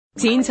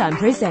Teen Time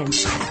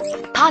presents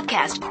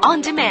Podcast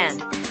on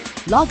Demand.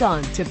 Log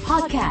on to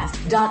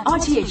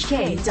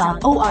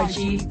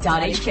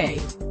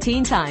podcast.rthk.org.hk.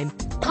 Teen Time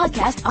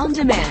Podcast on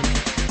Demand.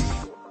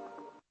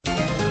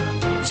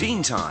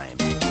 Teen Time.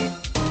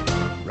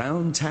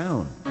 Round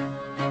Town.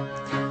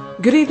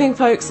 Good evening,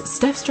 folks.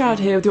 Steph Stroud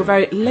here with your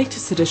very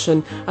latest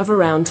edition of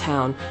Around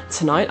Town.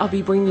 Tonight I'll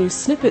be bringing you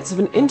snippets of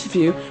an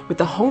interview with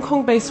the Hong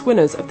Kong-based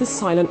winners of the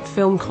Silent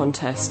Film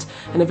Contest,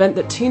 an event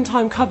that Teen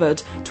Time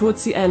covered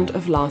towards the end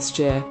of last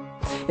year.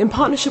 In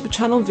partnership with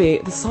Channel V,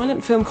 the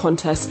Silent Film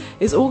Contest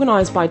is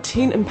organised by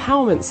teen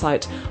empowerment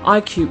site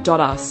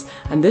iCube.us,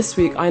 and this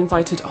week I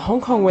invited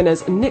Hong Kong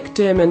winners Nick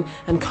Dearman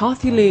and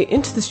Kathy Lee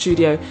into the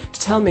studio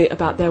to tell me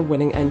about their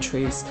winning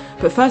entries.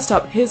 But first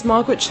up, here's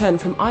Margaret Chen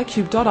from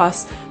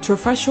iCube.us to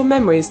refresh your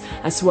memories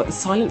as to what the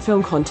Silent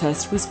Film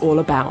Contest was all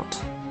about.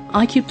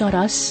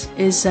 iCube.us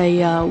is a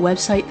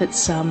website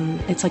that's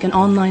it's like an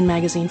online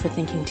magazine for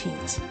thinking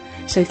teens.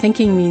 So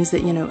thinking means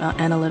that,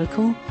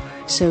 analytical.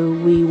 So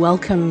we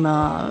welcome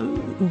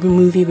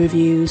movie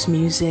reviews,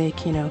 music,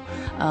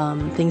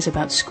 things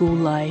about school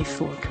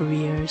life or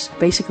careers.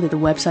 Basically, the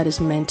website is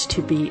meant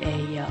to be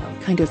a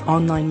kind of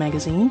online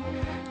magazine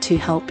to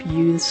help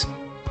youths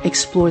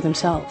explore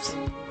themselves,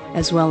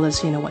 as well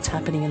as, what's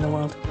happening in the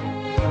world.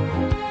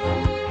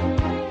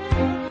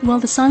 Well,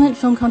 the Silent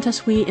Film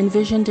Contest, we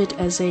envisioned it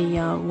as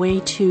a way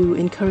to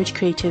encourage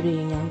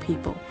creativity in young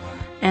people,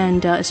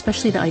 and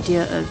especially the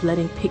idea of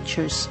letting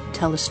pictures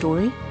tell a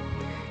story.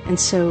 And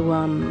so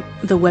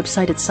the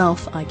website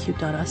itself,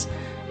 iCube.us,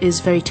 is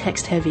very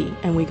text-heavy,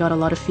 and we got a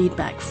lot of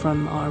feedback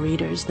from our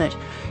readers that,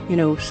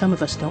 some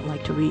of us don't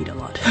like to read a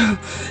lot.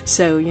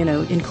 So,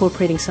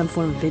 incorporating some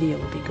form of video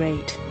would be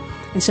great.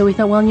 And so we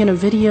thought,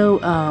 video,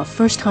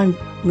 first-time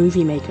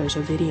movie makers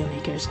or video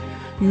makers,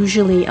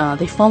 usually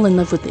they fall in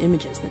love with the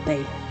images that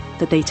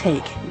they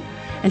take.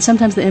 And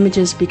sometimes the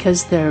images,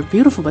 because they're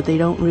beautiful, but they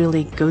don't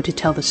really go to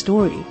tell the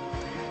story.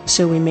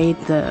 So we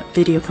made the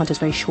video contest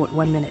very short,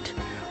 1 minute,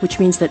 which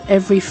means that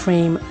every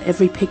frame,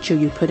 every picture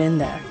you put in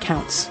there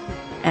counts.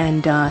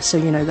 And so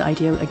the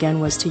idea, again,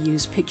 was to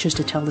use pictures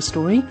to tell the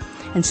story.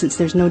 And since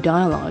there's no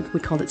dialogue, we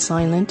called it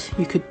silent.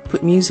 You could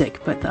put music,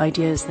 but the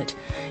idea is that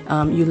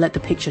you let the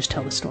pictures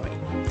tell the story.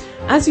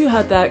 As you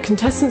heard there,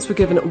 contestants were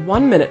given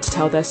 1 minute to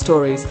tell their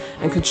stories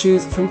and could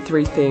choose from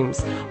 3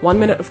 themes: 1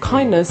 minute of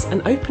kindness,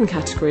 an open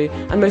category,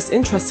 and most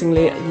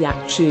interestingly,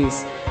 yak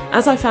cheese.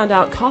 As I found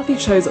out, Kathy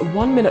chose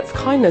 1 minute of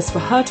kindness for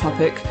her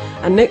topic,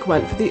 and Nick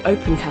went for the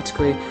open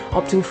category,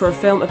 opting for a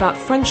film about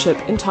friendship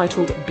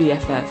entitled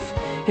BFF.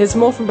 Here's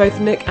more from both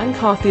Nick and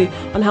Kathy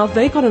on how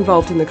they got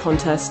involved in the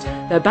contest,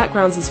 their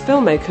backgrounds as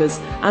filmmakers,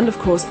 and of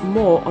course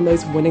more on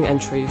those winning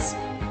entries.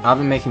 I've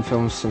been making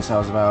films since I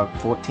was about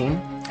 14.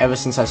 Ever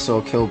since I saw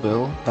Kill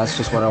Bill, that's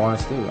just what I wanted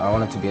to do. I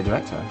wanted to be a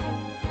director.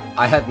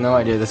 I had no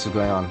idea this was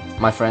going on.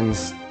 My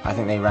friends, I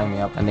think they rang me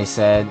up and they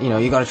said,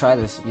 you got to try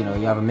this. You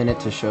have a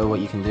minute to show what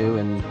you can do.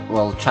 And,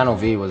 Channel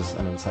V was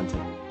an incentive.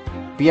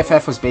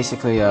 BFF was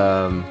basically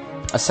a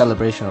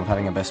celebration of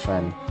having a best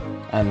friend.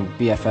 And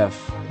BFF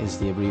is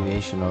the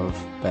abbreviation of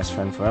Best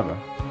Friend Forever.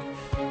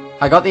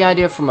 I got the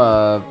idea from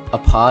a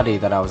party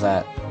that I was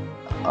at.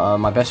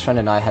 My best friend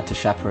and I had to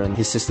chaperone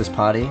his sister's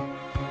party.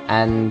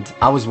 And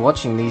I was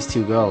watching these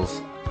 2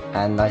 girls.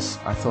 And I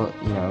thought,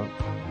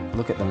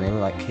 look at them, they were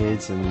like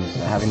kids and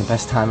they're having the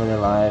best time of their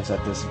lives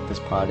at this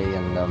party.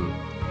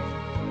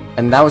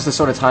 And that was the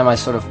sort of time I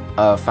sort of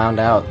found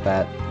out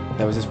that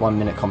there was this 1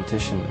 minute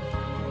competition.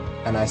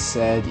 And I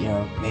said,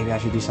 maybe I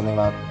should do something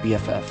about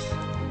BFFs.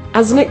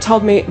 As Nick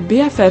told me,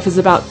 BFF is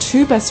about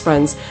 2 best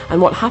friends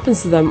and what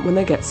happens to them when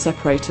they get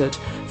separated.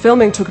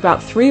 Filming took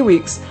about 3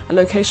 weeks and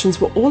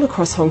locations were all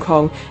across Hong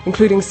Kong,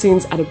 including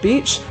scenes at a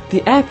beach,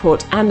 the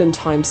airport and in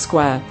Times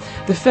Square.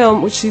 The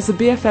film, which sees the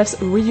BFFs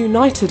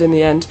reunited in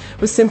the end,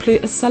 was simply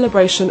a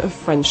celebration of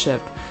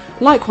friendship.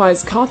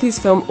 Likewise, Kathy's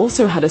film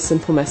also had a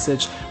simple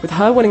message, with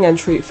her winning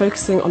entry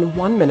focusing on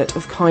 1 minute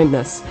of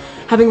kindness.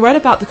 Having read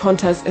about the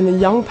contest in the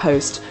Young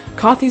Post,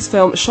 Kathy's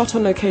film, shot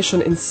on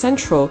location in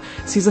Central,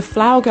 sees a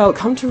flower girl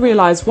come to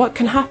realise what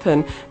can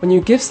happen when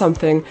you give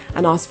something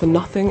and ask for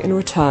nothing in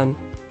return.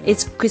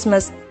 It's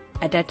Christmas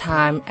at that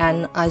time,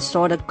 and I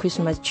saw the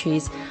Christmas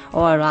trees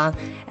all around,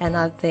 and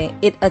I think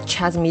it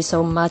attracts me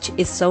so much.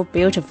 It's so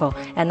beautiful,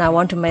 and I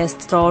want to make a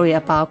story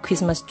about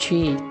Christmas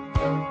tree.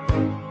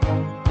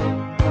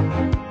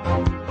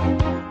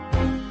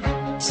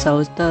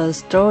 So the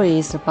story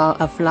is about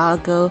a flower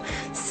girl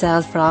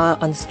sells flower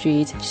on the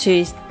street.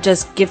 She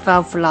just gives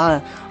out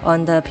flower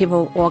on the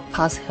people walk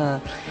past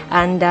her,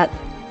 and that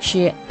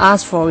she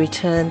asks for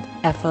return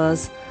at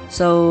first.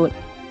 So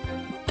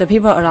the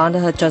people around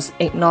her just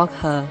ignore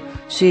her.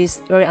 She's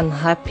very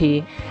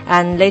unhappy,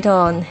 and later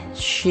on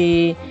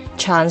she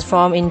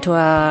transforms into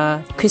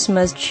a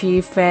Christmas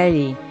tree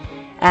fairy,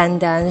 and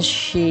then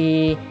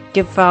she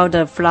give out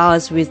the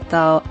flowers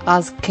without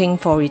asking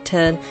for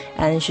return,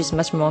 and she's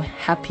much more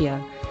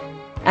happier.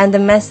 And the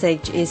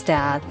message is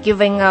that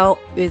giving out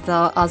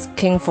without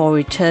asking for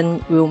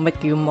return will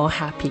make you more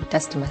happy.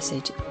 That's the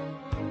message.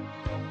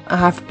 I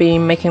have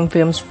been making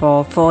films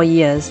for 4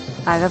 years.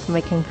 I love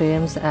making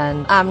films,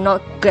 and I'm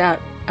not good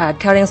at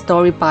telling a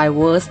story by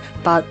words,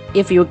 but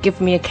if you give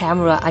me a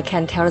camera, I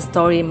can tell a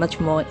story much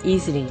more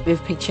easily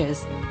with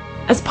pictures.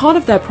 As part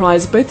of their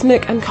prize, both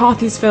Nick and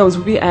Kathy's films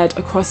will be aired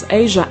across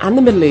Asia and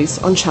the Middle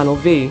East on Channel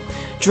V.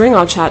 During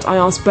our chat, I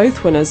asked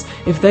both winners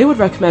if they would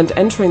recommend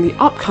entering the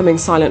upcoming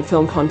silent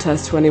film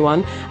contest to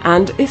anyone,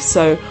 and if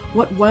so,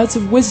 what words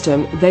of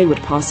wisdom they would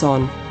pass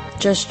on.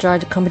 Just try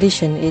the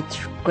competition, it's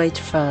great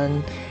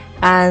fun,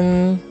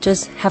 and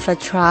just have a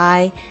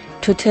try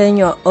to turn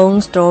your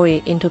own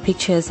story into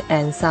pictures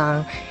and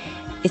sound.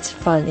 It's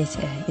fun,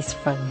 it's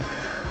fun.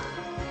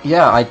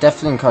 Yeah, I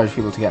definitely encourage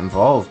people to get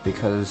involved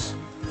because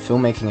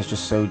filmmaking is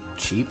just so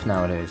cheap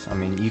nowadays. I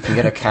mean, you can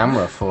get a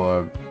camera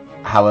for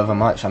however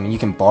much. I mean, you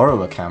can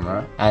borrow a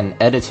camera, and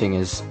editing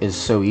is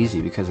so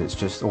easy because it's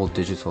just all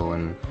digital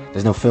and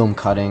there's no film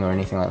cutting or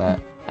anything like that.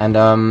 And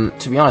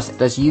to be honest,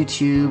 there's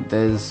YouTube,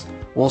 there's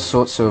all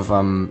sorts of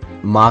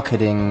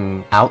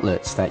marketing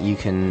outlets that you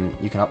can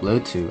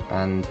upload to,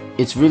 and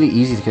it's really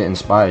easy to get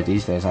inspired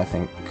these days, I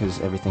think,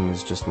 because everything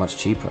is just much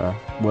cheaper.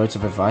 Words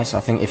of advice, I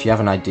think if you have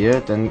an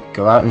idea, then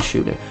go out and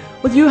shoot it.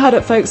 Well, you heard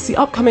it, folks. The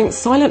upcoming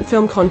silent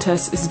film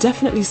contest is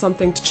definitely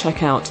something to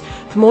check out.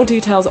 For more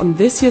details on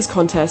this year's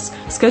contest,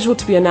 scheduled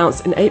to be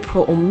announced in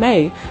April or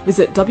May,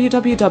 visit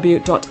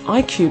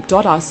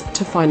www.icube.us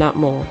to find out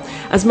more.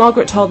 As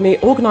Margaret told me,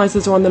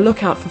 organisers are on the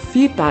lookout for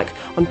feedback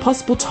on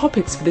possible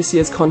topics for this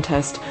year's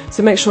contest,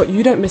 so make sure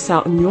you don't miss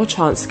out on your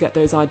chance to get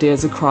those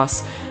ideas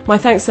across. My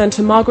thanks then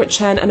to Margaret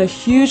Chen, and a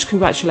huge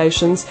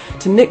congratulations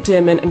to Nick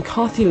Dearman and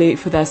Kathy Lee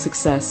for their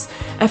success.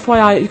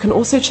 FYI, you can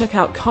also check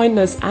out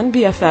Kindness and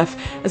BFF,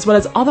 as well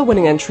as other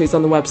winning entries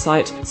on the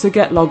website, so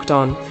get logged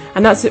on.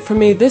 And that's it from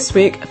me this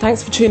week.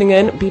 Thanks for tuning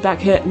in. Be back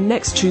here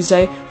next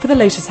Tuesday for the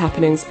latest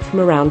happenings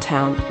from around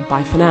town.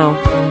 Bye for now.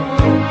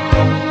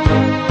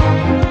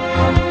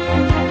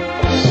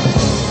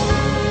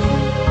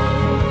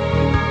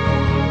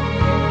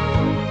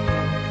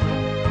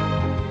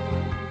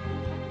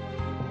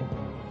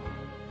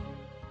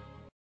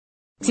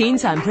 天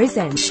才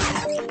presents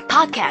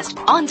Podcast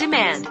on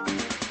Demand.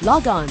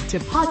 Log on to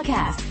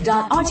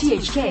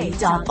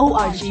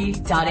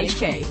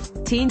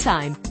podcast.rthk.org.hk. Teen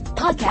Time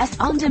Podcast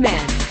on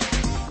Demand.